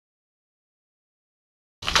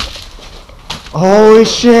Holy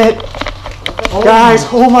shit! Oh guys,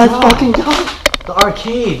 oh my fucking god! The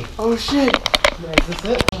arcade! Oh shit! Is this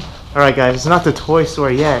it? Alright guys, it's not the toy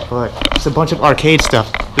store yet, but it's a bunch of arcade stuff.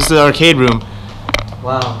 This is the arcade room.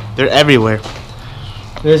 Wow. They're everywhere.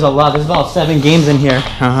 There's a lot. There's about 7 games in here.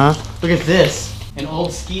 Uh-huh. Look at this. An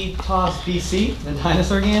old Ski Toss BC, the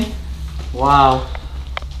dinosaur game. Wow.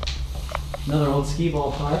 Another old skee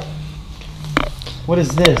ball park. What is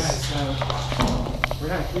this? We're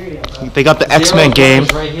not here yet, bro. They got the X-Men game.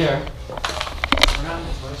 Right here. We're not in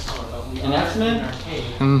the toy store, but we An are X-Men? in an arcade.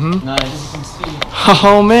 Mm-hmm. Nice.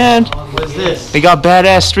 Oh man! What is this? They got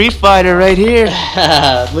badass Street Fighter right here.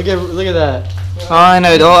 look at that. Oh, I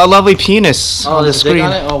know. Oh, a lovely penis on the there's a dick screen.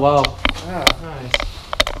 on it? Oh wow. Oh, nice.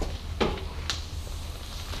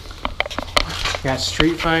 Got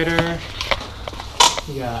Street Fighter.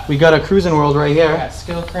 We got a Cruising World right We here. got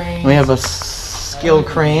Skill Crane. We have a skill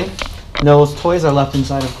crane. Those toys are left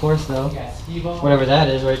inside, of course, though. We got Skee Ball. Whatever that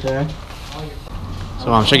is right there.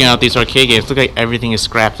 So I'm checking out these arcade games. Look like everything is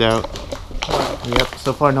scrapped out. Yep.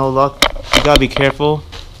 So far, no luck. You gotta be careful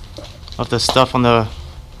of the stuff on the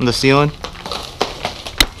ceiling.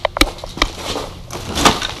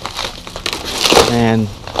 And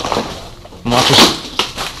watch it.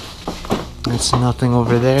 That's nothing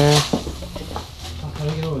over there. How do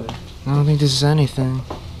I get over there? I don't think this is anything.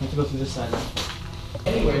 I have to go through this side now.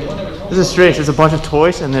 Anyway, no one ever told This is strange. There's a bunch of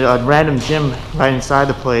toys and then a random gym right inside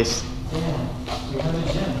the place. Yeah, we have a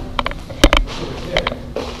gym. Over there.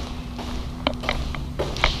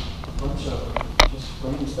 Bunch of just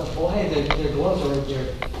random stuff. Oh, hey, their gloves are right there,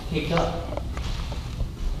 caked up.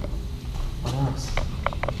 What else?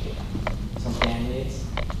 Some band-aids,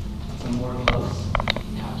 some more gloves,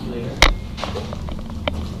 calculator.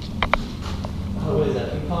 Oh, what is that?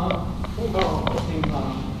 Ping pong? Ping pong. Ping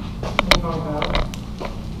pong. Ping pong paddle.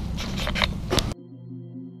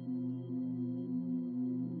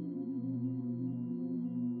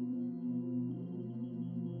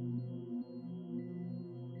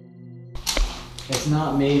 It's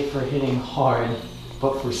not made for hitting hard,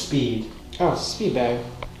 but for speed. Oh, it's a speed bag.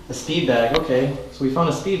 A speed bag, okay. So we found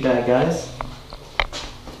a speed bag, guys.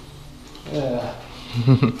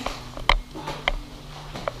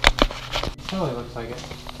 Totally looks like it.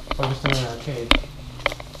 But just in an arcade.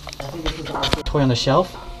 I think this is the arcade toy on the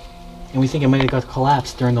shelf, and we think it might have got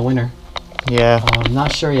collapsed during the winter. Yeah. I'm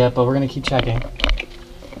not sure yet, but we're gonna keep checking.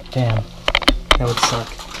 Damn, that would suck.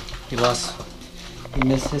 He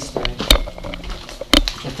missed history.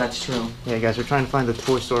 If that's true. Yeah, guys, we're trying to find the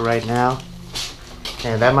toy store right now.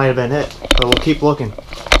 And that might have been it. But we'll keep looking.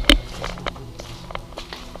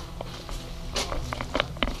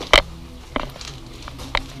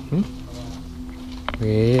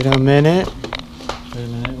 Wait a minute. Wait a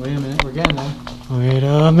minute, we're getting there. Wait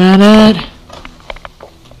a minute.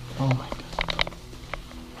 Oh my god.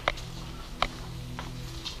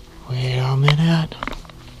 Wait a minute.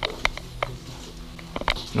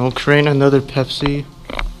 No crane, another Pepsi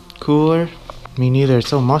cooler. Me neither, it's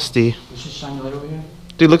so musty. We should shine the light over here.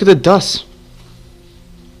 Dude, look at the dust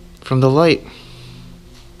from the light.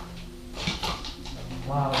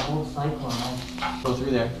 Wow, the old cyclone, man. Go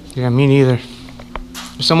through there. Yeah, me neither.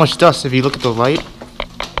 There's so much dust if you look at the light.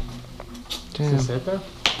 Damn. Is this it, though?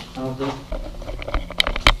 I don't think.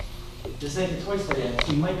 This ain't the toy store yet,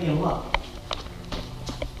 so you might be in luck.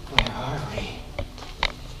 Where are we?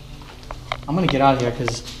 I'm gonna get out of here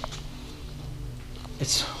because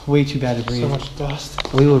it's way too bad to breathe. So much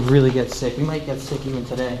dust. We would really get sick. We might get sick even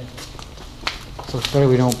today. So it's better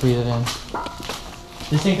we don't breathe it in.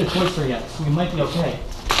 This ain't the toy store yet, so we might be okay.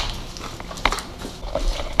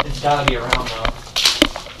 It's gotta be around though.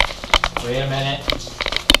 Wait a minute.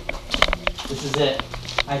 This is it.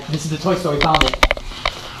 This is the toy store. We found it.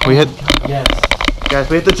 We hit, Yes. guys,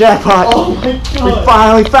 we hit the jackpot. Oh my god. We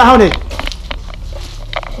finally found it.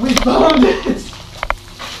 We found it.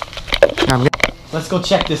 I'm, Let's go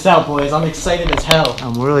check this out, boys. I'm excited as hell.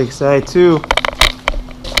 I'm really excited too.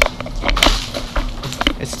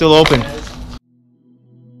 It's still open.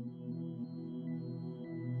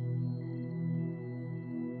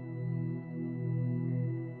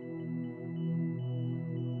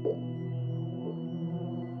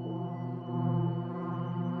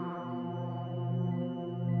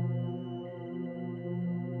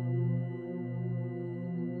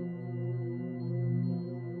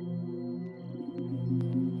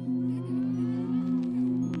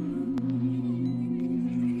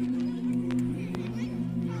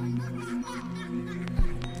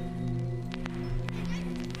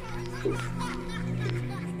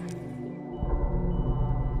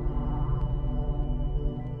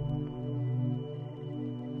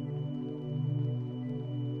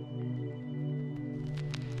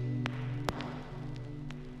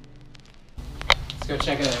 go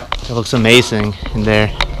check it out. It looks amazing in there.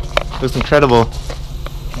 It looks incredible.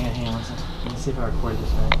 Hang on one second. Let me see if I recorded this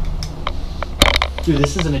right. Dude,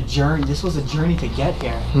 this isn't a journey. This was a journey to get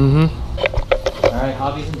here. Mm-hmm. All right,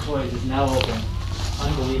 Hobbies and Toys is now open.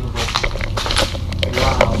 Unbelievable.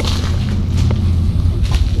 Wow.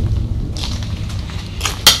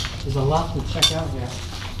 There's a lot to check out here.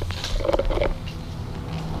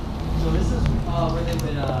 So this is where they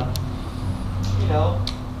would, you know.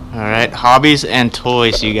 All right, Hobbies and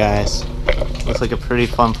Toys, you guys. Looks like a pretty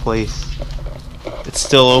fun place. It's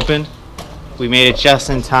still open. We made it just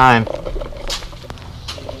in time. We're in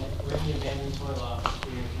the abandoned toy lot.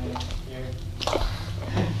 Here.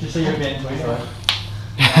 Just so you're abandoned toy store.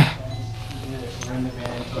 We're in the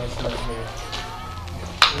abandoned toy store here.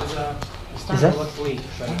 It's starting to look bleak,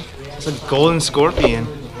 but It's a golden scorpion.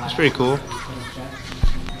 That's pretty cool.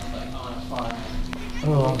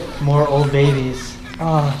 oh, more old babies.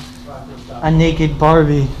 A naked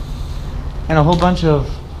Barbie. And a whole bunch of,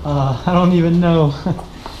 I don't even know.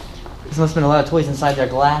 This must have been a lot of toys inside their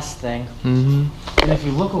glass thing. Mm-hmm. And if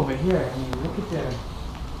you look over here, I mean, look at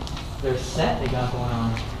their set they got going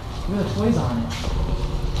on. Look at the toys on it.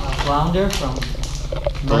 Flounder from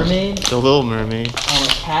Mermaid. The Little Mermaid. Oh,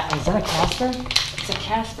 a cat. Is that a Casper? It's a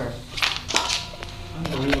Casper.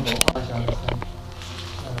 Unbelievable.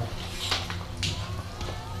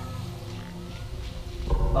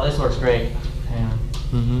 Oh, this works great. Hang on.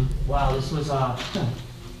 Mm-hmm. Wow, this was,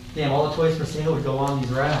 damn, all the toys for sale would go on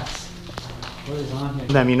these racks. What is on here?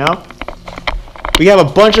 Them, you know? We have a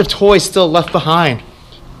bunch of toys still left behind.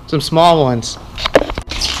 Some small ones.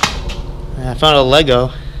 And I found a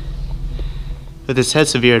Lego with its head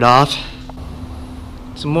severed off.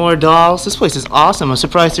 Some more dolls. This place is awesome. I'm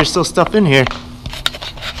surprised there's still stuff in here.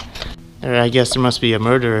 Or I guess there must be a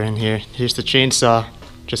murderer in here. Here's the chainsaw.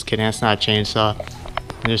 Just kidding, that's not a chainsaw.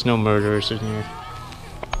 There's no murderers in here.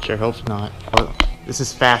 Sure hope not. Well, this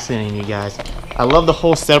is fascinating, you guys. I love the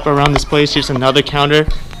whole setup around this place. Here's another counter.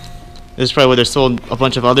 This is probably where they sold a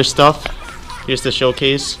bunch of other stuff. Here's the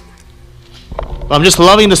showcase. But I'm just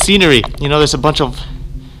loving the scenery. You know, there's a bunch of...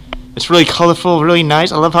 It's really colorful, really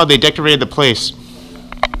nice. I love how they decorated the place.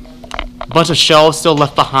 A bunch of shelves still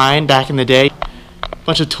left behind back in the day. A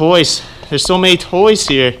bunch of toys. There's so many toys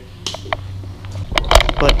here.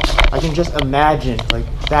 But I can just imagine, like,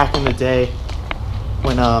 back in the day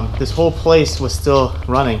when this whole place was still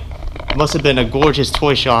running. It must have been a gorgeous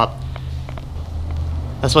toy shop.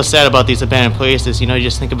 That's what's sad about these abandoned places. You know, you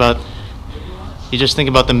just think about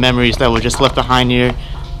the memories that were just left behind here.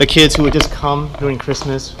 The kids who would just come during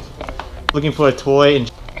Christmas looking for a toy,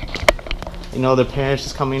 and you know, their parents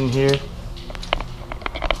just coming in here.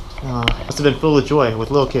 Must have been full of joy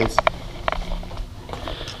with little kids.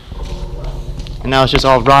 And now it's just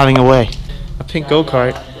all rotting away. A pink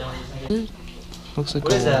go-kart. Looks like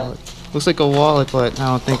What is that? wallet. Looks like a wallet, but I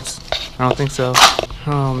don't think so.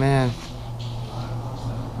 Oh man.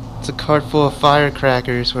 It's a cart full of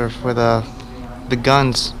firecrackers for the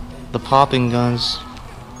guns, the popping guns.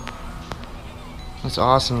 That's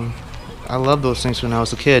awesome. I loved those things when I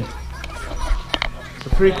was a kid. It's a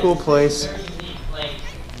pretty cool place.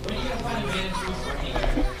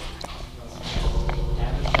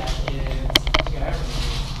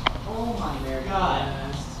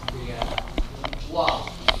 Wow.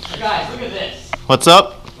 Guys, look at this. What's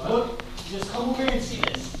up? Look, just come over here and see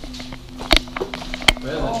this.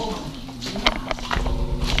 Really? Oh my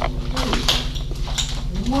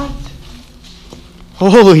God.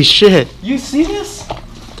 What? Holy shit. You see this?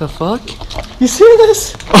 The fuck? You see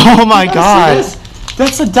this? Oh my You god. see this?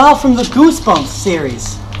 That's a doll from the Goosebumps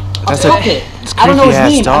series. That's a a puppet. it's I don't know his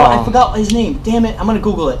creepy-ass name. doll. I forgot his name. Damn it. I'm gonna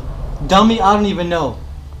Google it. Dummy, I don't even know.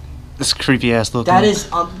 This creepy ass looking. That is,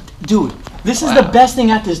 dude, this is the best thing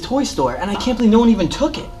at this toy store, and I can't believe no one even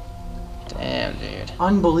took it. Damn, dude.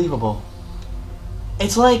 Unbelievable.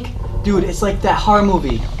 It's like, dude, it's like that horror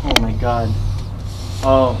movie. Oh my god.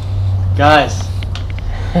 Oh, guys.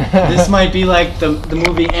 This might be like the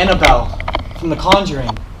movie Annabelle from The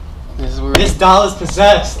Conjuring. This doll is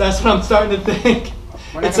possessed. That's what I'm starting to think.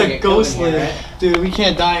 It's a ghostly. Right? Dude, we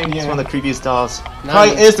can't die in here. It's one of the creepiest dolls. No,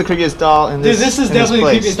 Probably is the creepiest doll in this. Dude, this is in definitely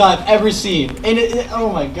the place. creepiest doll I've ever seen. And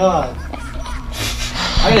oh my god.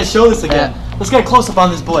 I gotta show this again. Let's get a close up on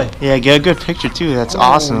this boy. Yeah, get a good picture too. That's Oh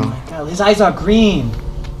awesome. my god, his eyes are green.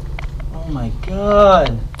 Oh my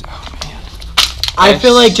god. I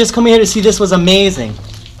feel like just coming here to see this was amazing.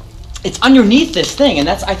 It's underneath this thing, and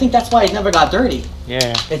I think that's why it never got dirty.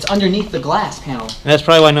 Yeah. It's underneath the glass panel. And that's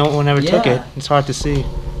probably why no one ever took it. Yeah. It's hard to see.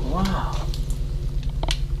 Wow.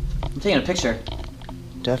 I'm taking a picture.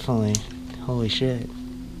 Definitely. Holy shit.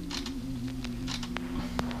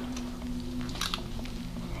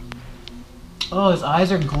 Oh, his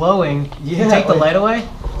eyes are glowing. Yeah. Take the light away.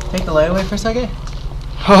 Take the light away for a second.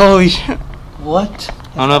 Holy shit. What?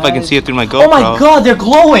 I don't know if I can see it through my GoPro. Oh my god, they're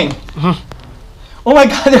glowing! Oh my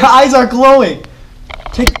god, their eyes are glowing!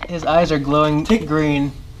 His eyes are glowing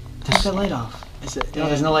green. Take that light off. No,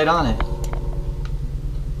 there's no light on it.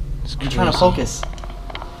 I'm trying to focus.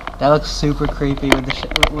 That looks super creepy with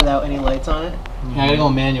without any lights on it. Yeah, I gotta go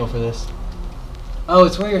manual for this. Oh,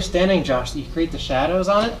 it's where you're standing, Josh. You create the shadows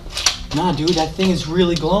on it? Nah, dude, that thing is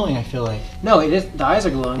really glowing, I feel like. No, it is. The eyes are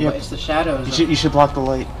glowing, Yep. but it's the shadows. You should block the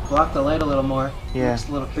light. Block the light a little more. Yeah. It's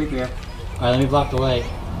a little creepier. Alright, let me block the light.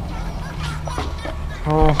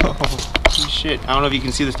 Oh shit. I don't know if you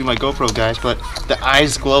can see this through my GoPro, guys, but the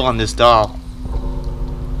eyes glow on this doll.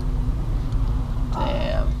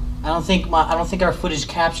 Damn. I don't think our footage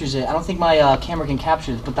captures it. I don't think my camera can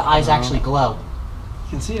capture it, but the eyes actually glow. You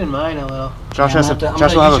can see it in mine a little. Josh Yeah, will I'm have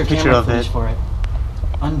gonna a use your picture camera of footage it. for it.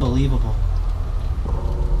 Unbelievable.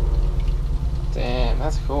 Damn,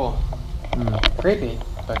 that's cool. Creepy,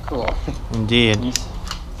 but cool. Indeed. I'm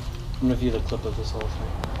gonna view the clip of this whole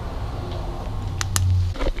thing.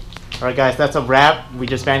 Alright guys, that's a wrap. We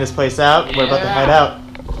just found this place out. We're about to head out.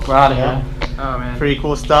 We're out of Yeah. here. Oh man. Pretty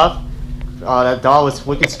cool stuff. That doll was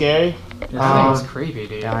wicked scary. That thing was creepy,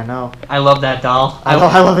 dude. Yeah, I know. I love that doll. I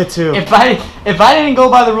love it too. If I didn't go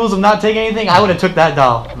by the rules of not taking anything, I would have took that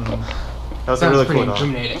doll. That was a Sounds really pretty cool doll.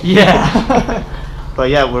 intimidating. Yeah. But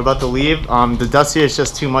yeah, we're about to leave. The dust here is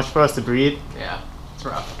just too much for us to breathe. Yeah, it's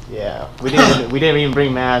rough. Yeah, we didn't even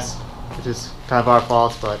bring masks, which is kind of our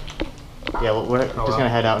fault. But yeah, we're just gonna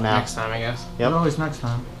head out now. Next time, I guess. Yep. Always next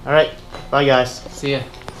time. All right. Bye guys. See ya.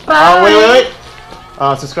 Oh wait.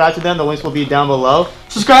 Subscribe to them. The links will be down below.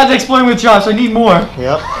 Subscribe to Exploring with Josh. I need more.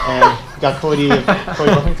 Yep. And we got Cody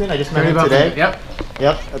Buffington. I just met him today. Yep.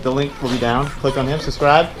 Yep. The link will be down. Click on him.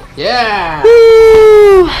 Subscribe. Yeah.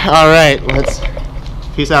 Woo! All right. Let's.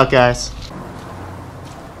 Peace out, guys.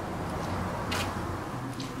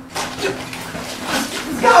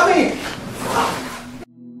 Got me.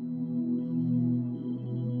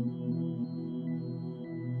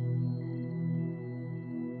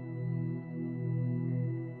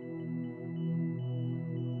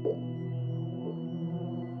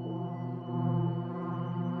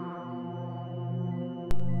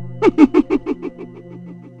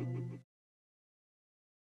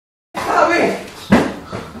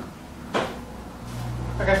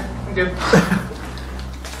 Okay, I'm good.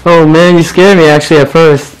 Oh man, you scared me actually at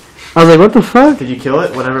first. I was like, what the fuck? Did you kill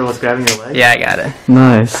it? Whatever was grabbing your leg? Yeah, I got it.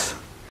 Nice.